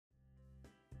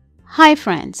Hi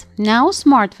friends, now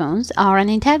smartphones are an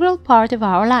integral part of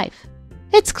our life.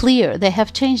 It's clear they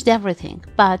have changed everything,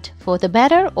 but for the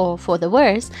better or for the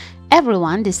worse,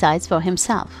 everyone decides for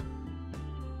himself.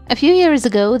 A few years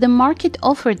ago, the market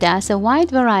offered us a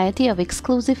wide variety of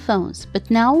exclusive phones,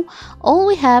 but now all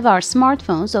we have are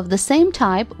smartphones of the same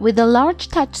type with a large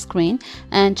touchscreen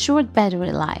and short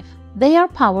battery life. They are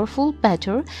powerful,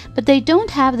 better, but they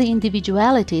don't have the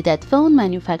individuality that phone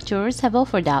manufacturers have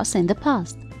offered us in the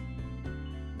past.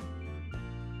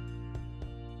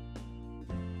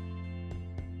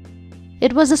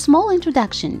 It was a small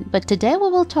introduction, but today we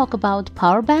will talk about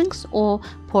power banks or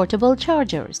portable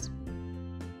chargers.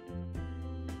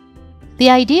 The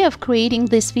idea of creating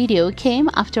this video came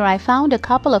after I found a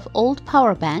couple of old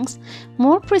power banks,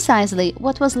 more precisely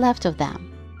what was left of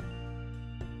them.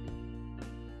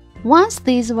 Once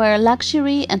these were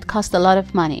luxury and cost a lot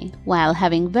of money, while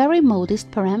having very modest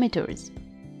parameters.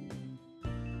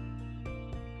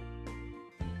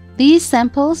 These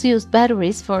samples used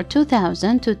batteries for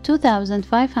 2000 to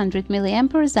 2500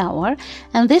 mAh,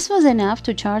 and this was enough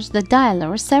to charge the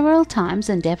dialer several times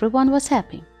and everyone was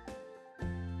happy.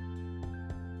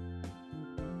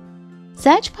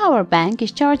 Such power bank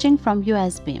is charging from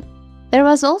USB. There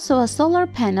was also a solar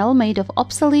panel made of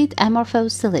obsolete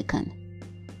amorphous silicon.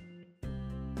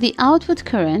 The output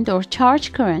current or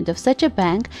charge current of such a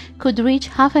bank could reach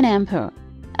half an ampere,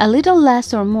 a little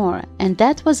less or more, and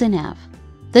that was enough.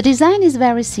 The design is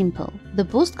very simple. The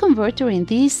boost converter in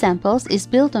these samples is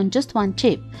built on just one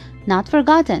chip, not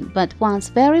forgotten but once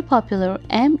very popular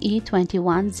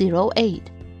ME2108.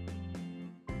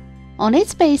 On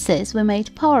its basis, we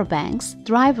made power banks,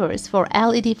 drivers for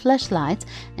LED flashlights,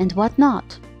 and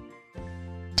whatnot.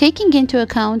 Taking into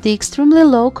account the extremely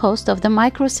low cost of the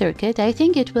microcircuit, I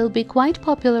think it will be quite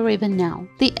popular even now.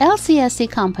 The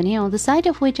LCSC company, on the site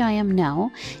of which I am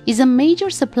now, is a major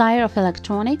supplier of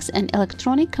electronics and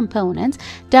electronic components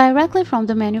directly from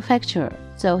the manufacturer.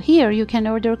 So here you can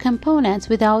order components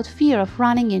without fear of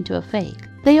running into a fake.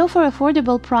 They offer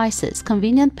affordable prices,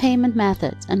 convenient payment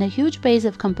methods, and a huge base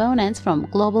of components from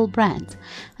global brands.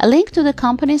 A link to the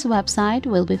company's website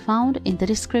will be found in the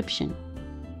description.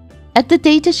 At the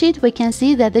datasheet, we can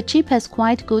see that the chip has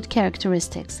quite good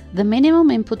characteristics. The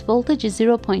minimum input voltage is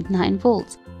 0.9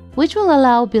 volts, which will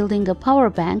allow building a power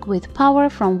bank with power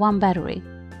from one battery.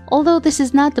 Although this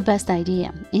is not the best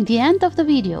idea, in the end of the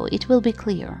video it will be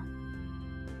clear.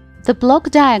 The block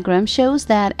diagram shows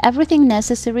that everything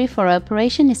necessary for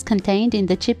operation is contained in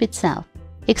the chip itself,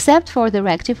 except for the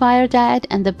rectifier diode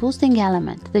and the boosting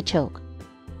element, the choke.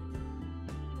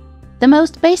 The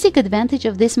most basic advantage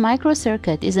of this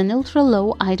microcircuit is an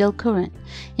ultra-low idle current.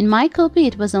 In my copy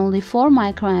it was only 4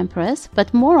 microamperes,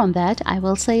 but more on that I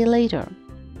will say later.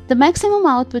 The maximum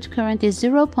output current is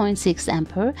 0.6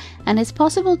 ampere and it's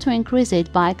possible to increase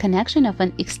it by connection of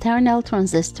an external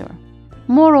transistor.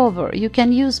 Moreover, you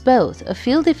can use both a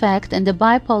field effect and a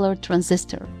bipolar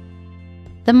transistor.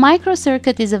 The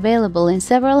microcircuit is available in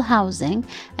several housings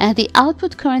and the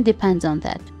output current depends on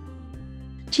that.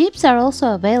 Chips are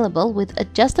also available with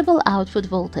adjustable output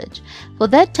voltage. For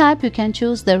that type you can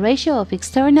choose the ratio of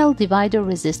external divider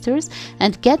resistors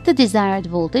and get the desired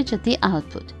voltage at the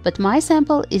output, but my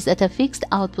sample is at a fixed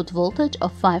output voltage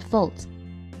of 5 volts.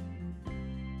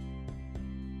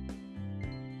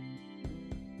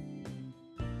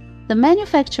 The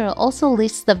manufacturer also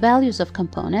lists the values of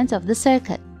components of the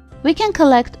circuit. We can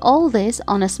collect all this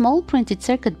on a small printed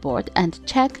circuit board and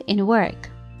check in work.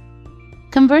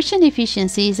 Conversion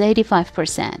efficiency is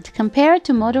 85%. Compared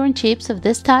to modern chips of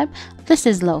this type, this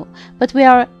is low, but we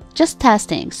are just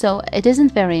testing, so it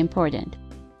isn't very important.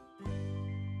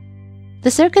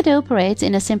 The circuit operates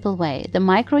in a simple way. The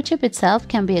microchip itself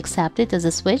can be accepted as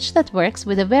a switch that works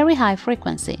with a very high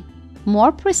frequency,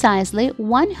 more precisely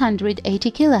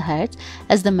 180 kHz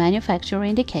as the manufacturer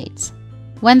indicates.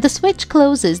 When the switch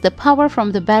closes, the power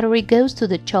from the battery goes to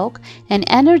the choke and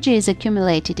energy is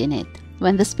accumulated in it.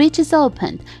 When the switch is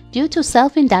opened, due to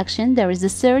self-induction, there is a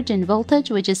surge in voltage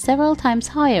which is several times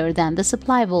higher than the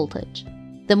supply voltage.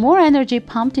 The more energy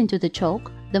pumped into the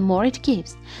choke, the more it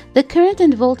gives. The current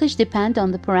and voltage depend on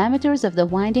the parameters of the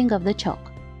winding of the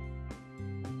choke.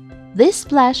 This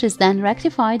splash is then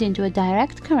rectified into a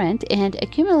direct current and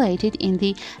accumulated in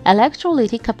the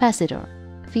electrolytic capacitor.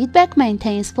 Feedback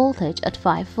maintains voltage at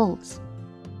 5 volts.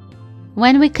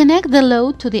 When we connect the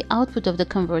load to the output of the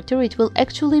converter, it will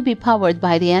actually be powered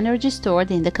by the energy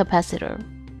stored in the capacitor.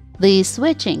 The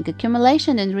switching,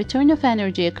 accumulation and return of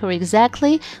energy occur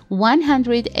exactly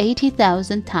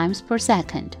 180,000 times per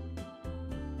second.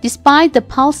 Despite the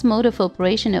pulse mode of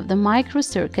operation of the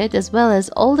microcircuit as well as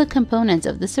all the components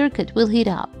of the circuit will heat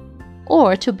up.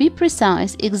 or to be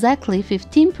precise, exactly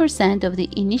 15% of the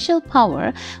initial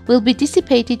power will be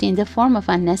dissipated in the form of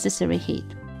unnecessary heat.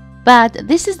 But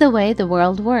this is the way the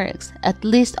world works. At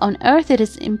least on Earth it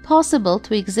is impossible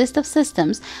to exist of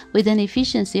systems with an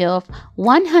efficiency of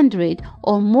 100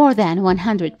 or more than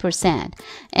 100%.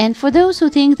 And for those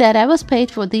who think that I was paid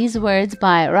for these words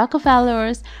by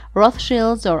Rockefellers,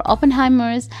 Rothschilds or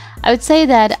Oppenheimers, I would say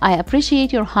that I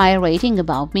appreciate your high rating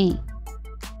about me.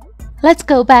 Let's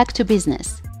go back to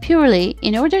business. Purely,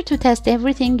 in order to test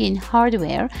everything in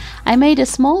hardware, I made a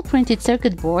small printed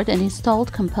circuit board and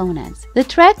installed components. The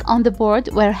track on the board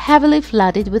were heavily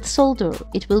flooded with solder.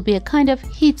 It will be a kind of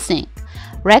heat sink.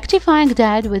 Rectifying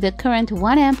diode with a current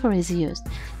 1 ampere is used.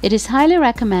 It is highly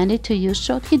recommended to use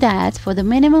Schottky diodes for the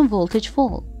minimum voltage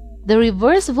fall. The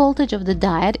reverse voltage of the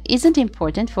diode isn't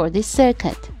important for this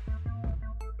circuit.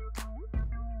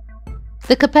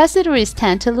 The capacitor is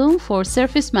tantalum for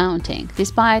surface mounting.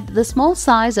 Despite the small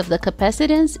size of the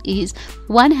capacitance is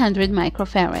 100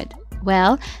 microfarad.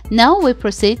 Well, now we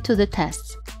proceed to the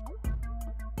tests.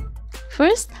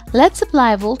 First, let's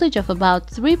apply a voltage of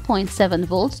about 3.7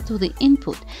 volts to the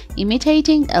input,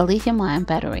 imitating a lithium-ion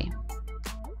battery.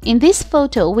 In this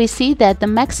photo, we see that the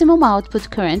maximum output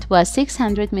current was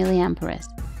 600 milliamperes.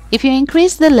 If you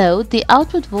increase the load, the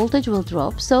output voltage will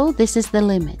drop, so this is the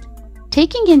limit.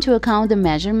 Taking into account the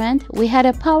measurement, we had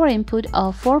a power input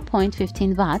of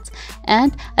 4.15 watts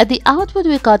and at the output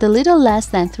we got a little less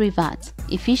than 3 watts.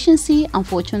 Efficiency,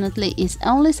 unfortunately, is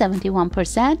only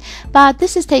 71%, but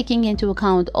this is taking into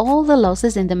account all the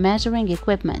losses in the measuring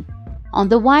equipment on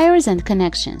the wires and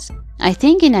connections. I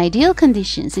think in ideal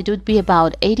conditions it would be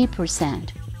about 80%.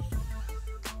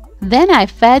 Then I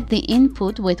fed the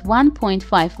input with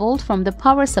 1.5 volt from the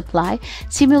power supply,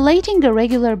 simulating a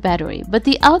regular battery, but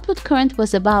the output current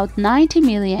was about 90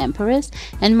 milliamperes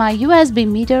and my USB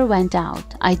meter went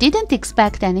out. I didn't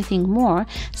expect anything more,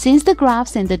 since the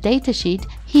graphs in the datasheet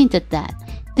hinted that.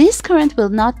 This current will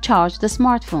not charge the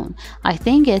smartphone. I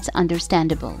think it's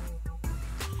understandable.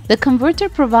 The converter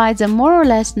provides a more or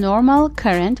less normal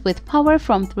current with power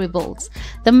from 3 volts.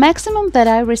 The maximum that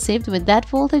I received with that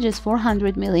voltage is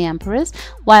 400 milliamperes,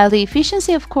 while the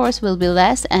efficiency of course will be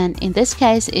less and in this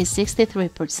case is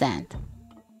 63%.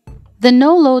 The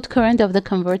no-load current of the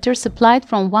converter supplied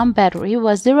from one battery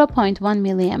was 0.1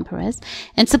 milliamperes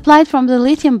and supplied from the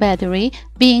lithium battery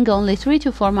being only 3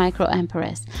 to 4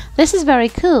 microamperes. This is very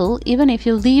cool. Even if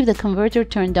you leave the converter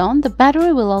turned on, the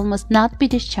battery will almost not be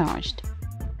discharged.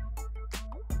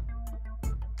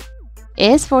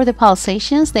 As for the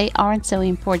pulsations, they aren't so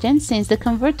important since the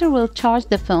converter will charge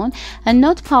the phone and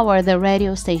not power the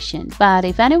radio station. But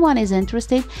if anyone is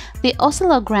interested, the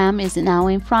oscillogram is now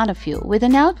in front of you. With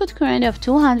an output current of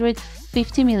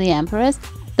 250 milliamperes,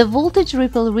 the voltage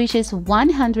ripple reaches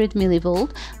 100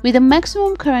 millivolt with a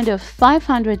maximum current of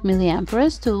 500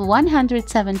 milliamperes to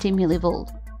 170 millivolt.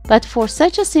 But for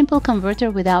such a simple converter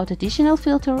without additional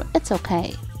filter, it's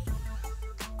okay.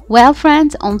 Well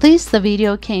friends, on this the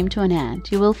video came to an end.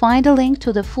 You will find a link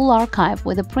to the full archive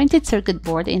with a printed circuit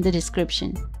board in the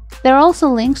description. There are also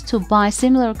links to buy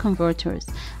similar converters.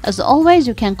 As always,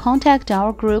 you can contact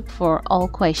our group for all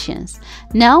questions.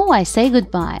 Now I say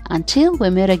goodbye until we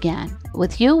meet again.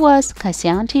 With you was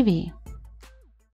Kasyan TV.